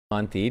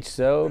month each,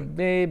 so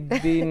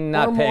maybe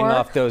not Or paying more.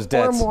 off those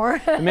debts. Or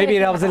more. Maybe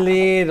it helps a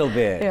little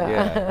bit.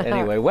 Yeah.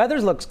 Anyway, weather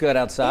looks good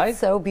outside. It's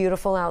so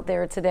beautiful out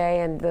there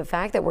today, and the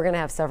fact that we're going to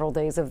have several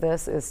days of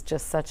this is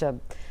just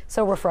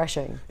so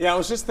refreshing. Yeah, I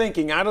was just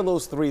thinking, out of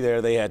those three there,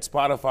 they had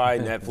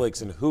Spotify,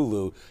 Netflix, and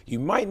Hulu. You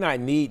might not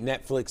need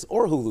Netflix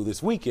or Hulu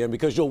this weekend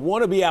because you'll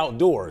want to be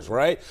outdoors,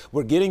 right?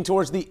 We're getting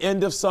towards the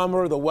end of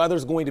summer. The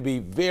weather's going to be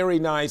very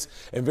nice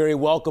and very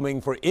welcoming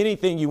for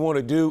anything you want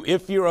to do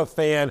if you're a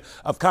fan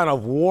of kind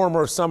of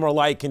warmer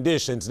summer-like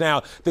conditions.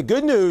 Now, the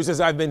good news, as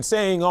I've been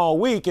saying all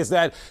week, is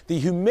that the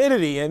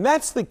humidity, and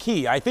that's the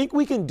key. I think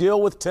we can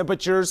deal with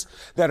temperatures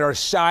that are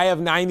shy of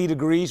 90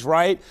 degrees,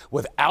 right,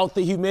 without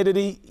the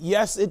humidity.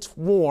 Yes, it's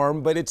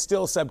warm, but it's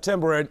still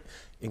September. And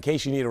in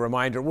case you need a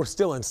reminder, we're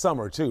still in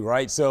summer too,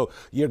 right? So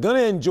you're going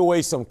to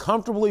enjoy some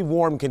comfortably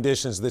warm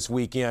conditions this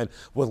weekend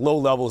with low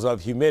levels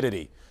of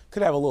humidity.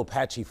 Could have a little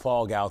patchy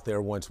fog out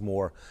there once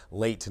more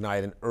late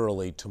tonight and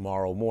early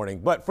tomorrow morning.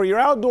 But for your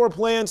outdoor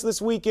plans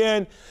this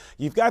weekend,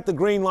 you've got the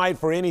green light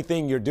for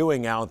anything you're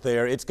doing out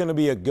there. It's going to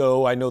be a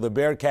go. I know the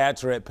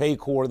Bearcats are at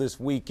Paycor this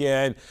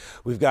weekend.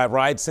 We've got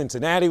Ride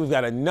Cincinnati. We've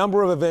got a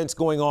number of events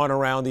going on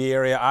around the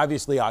area.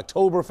 Obviously,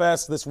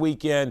 Oktoberfest this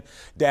weekend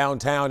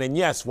downtown. And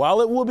yes,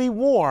 while it will be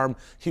warm,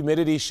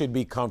 humidity should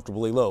be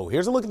comfortably low.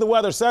 Here's a look at the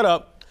weather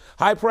setup.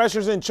 High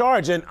pressure's in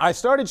charge, and I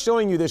started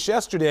showing you this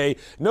yesterday.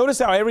 Notice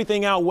how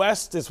everything out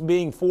west is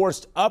being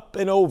forced up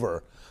and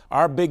over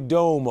our big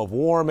dome of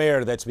warm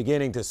air that's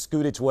beginning to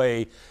scoot its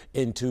way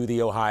into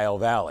the Ohio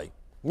Valley.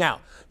 Now,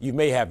 you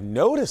may have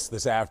noticed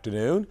this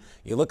afternoon,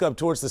 you look up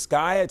towards the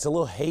sky, it's a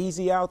little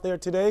hazy out there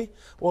today.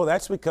 Well,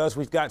 that's because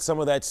we've got some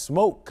of that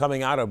smoke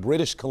coming out of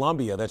British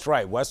Columbia. That's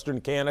right, Western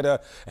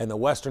Canada and the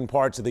western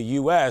parts of the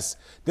U.S.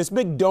 This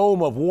big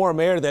dome of warm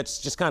air that's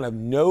just kind of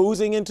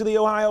nosing into the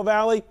Ohio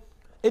Valley,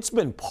 it's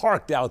been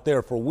parked out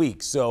there for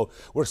weeks, so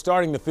we're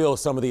starting to feel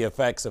some of the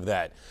effects of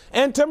that.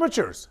 And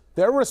temperatures,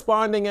 they're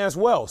responding as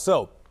well.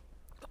 So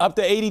up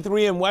to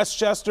 83 in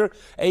Westchester,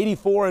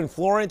 84 in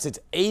Florence, it's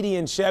 80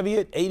 in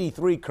Cheviot,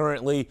 83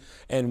 currently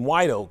in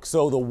White Oak.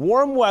 So the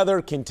warm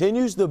weather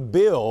continues to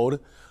build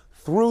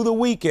through the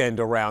weekend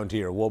around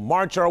here. We'll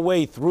march our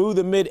way through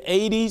the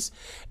mid-80s,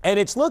 and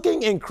it's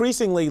looking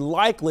increasingly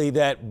likely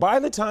that by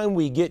the time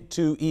we get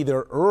to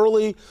either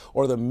early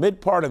or the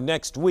mid part of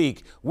next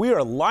week, we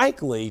are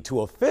likely to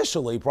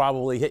officially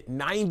probably hit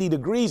 90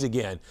 degrees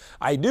again.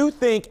 I do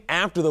think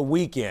after the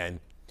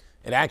weekend,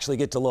 it actually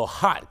gets a little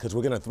hot because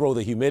we're going to throw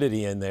the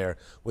humidity in there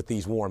with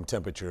these warm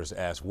temperatures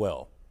as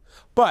well.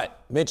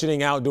 But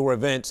mentioning outdoor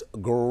events,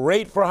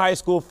 great for high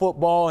school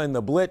football and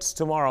the Blitz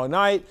tomorrow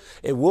night.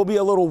 It will be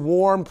a little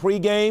warm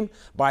pregame.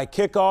 By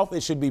kickoff,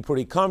 it should be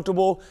pretty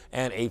comfortable,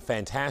 and a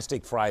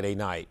fantastic Friday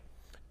night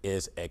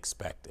is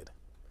expected.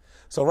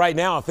 So right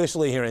now,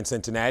 officially here in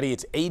Cincinnati,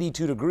 it's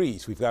 82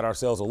 degrees. We've got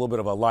ourselves a little bit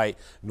of a light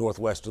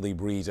northwesterly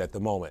breeze at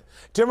the moment.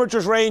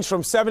 Temperatures range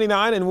from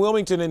 79 in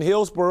Wilmington and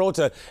Hillsboro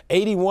to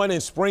 81 in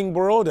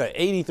Springboro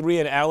to 83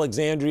 in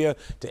Alexandria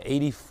to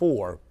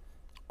 84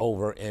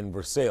 over in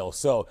Versailles.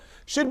 So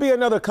should be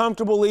another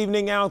comfortable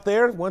evening out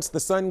there once the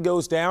sun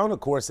goes down. Of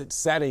course, it's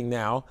setting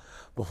now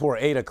before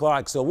 8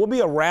 o'clock. So we'll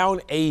be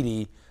around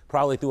 80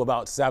 probably through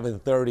about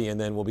 7:30,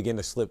 and then we'll begin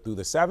to slip through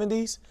the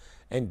 70s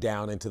and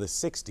down into the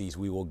 60s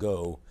we will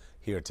go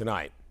here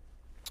tonight.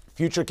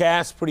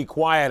 Futurecast, pretty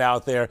quiet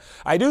out there.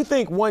 I do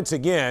think, once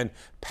again,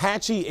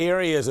 patchy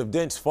areas of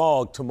dense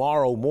fog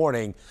tomorrow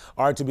morning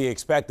are to be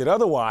expected.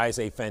 Otherwise,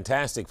 a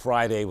fantastic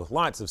Friday with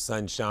lots of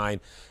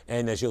sunshine.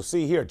 And as you'll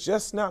see here,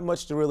 just not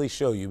much to really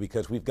show you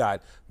because we've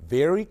got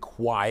very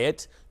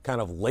quiet,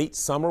 kind of late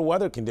summer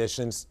weather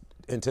conditions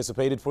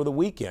anticipated for the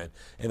weekend.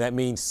 And that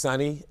means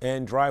sunny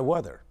and dry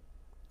weather.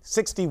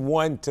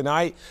 61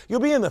 tonight. You'll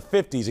be in the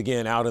 50s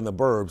again out in the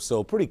burbs,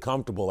 so pretty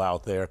comfortable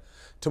out there.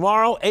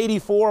 Tomorrow,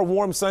 84,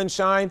 warm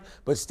sunshine,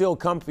 but still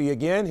comfy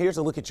again. Here's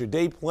a look at your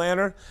day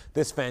planner.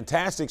 This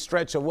fantastic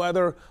stretch of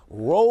weather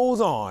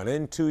rolls on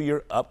into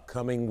your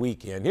upcoming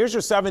weekend. Here's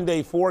your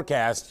 7-day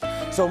forecast.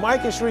 So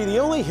Mike and Shree, the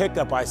only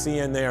hiccup I see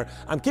in there,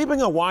 I'm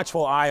keeping a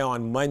watchful eye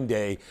on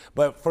Monday,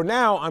 but for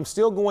now, I'm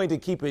still going to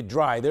keep it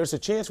dry. There's a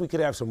chance we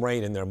could have some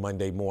rain in there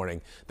Monday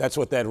morning. That's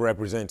what that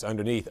represents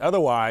underneath.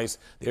 Otherwise,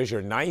 there's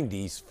your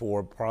 90s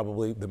for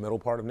probably the middle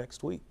part of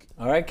next week.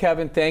 All right,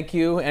 Kevin, thank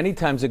you.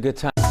 Anytime's a good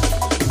time.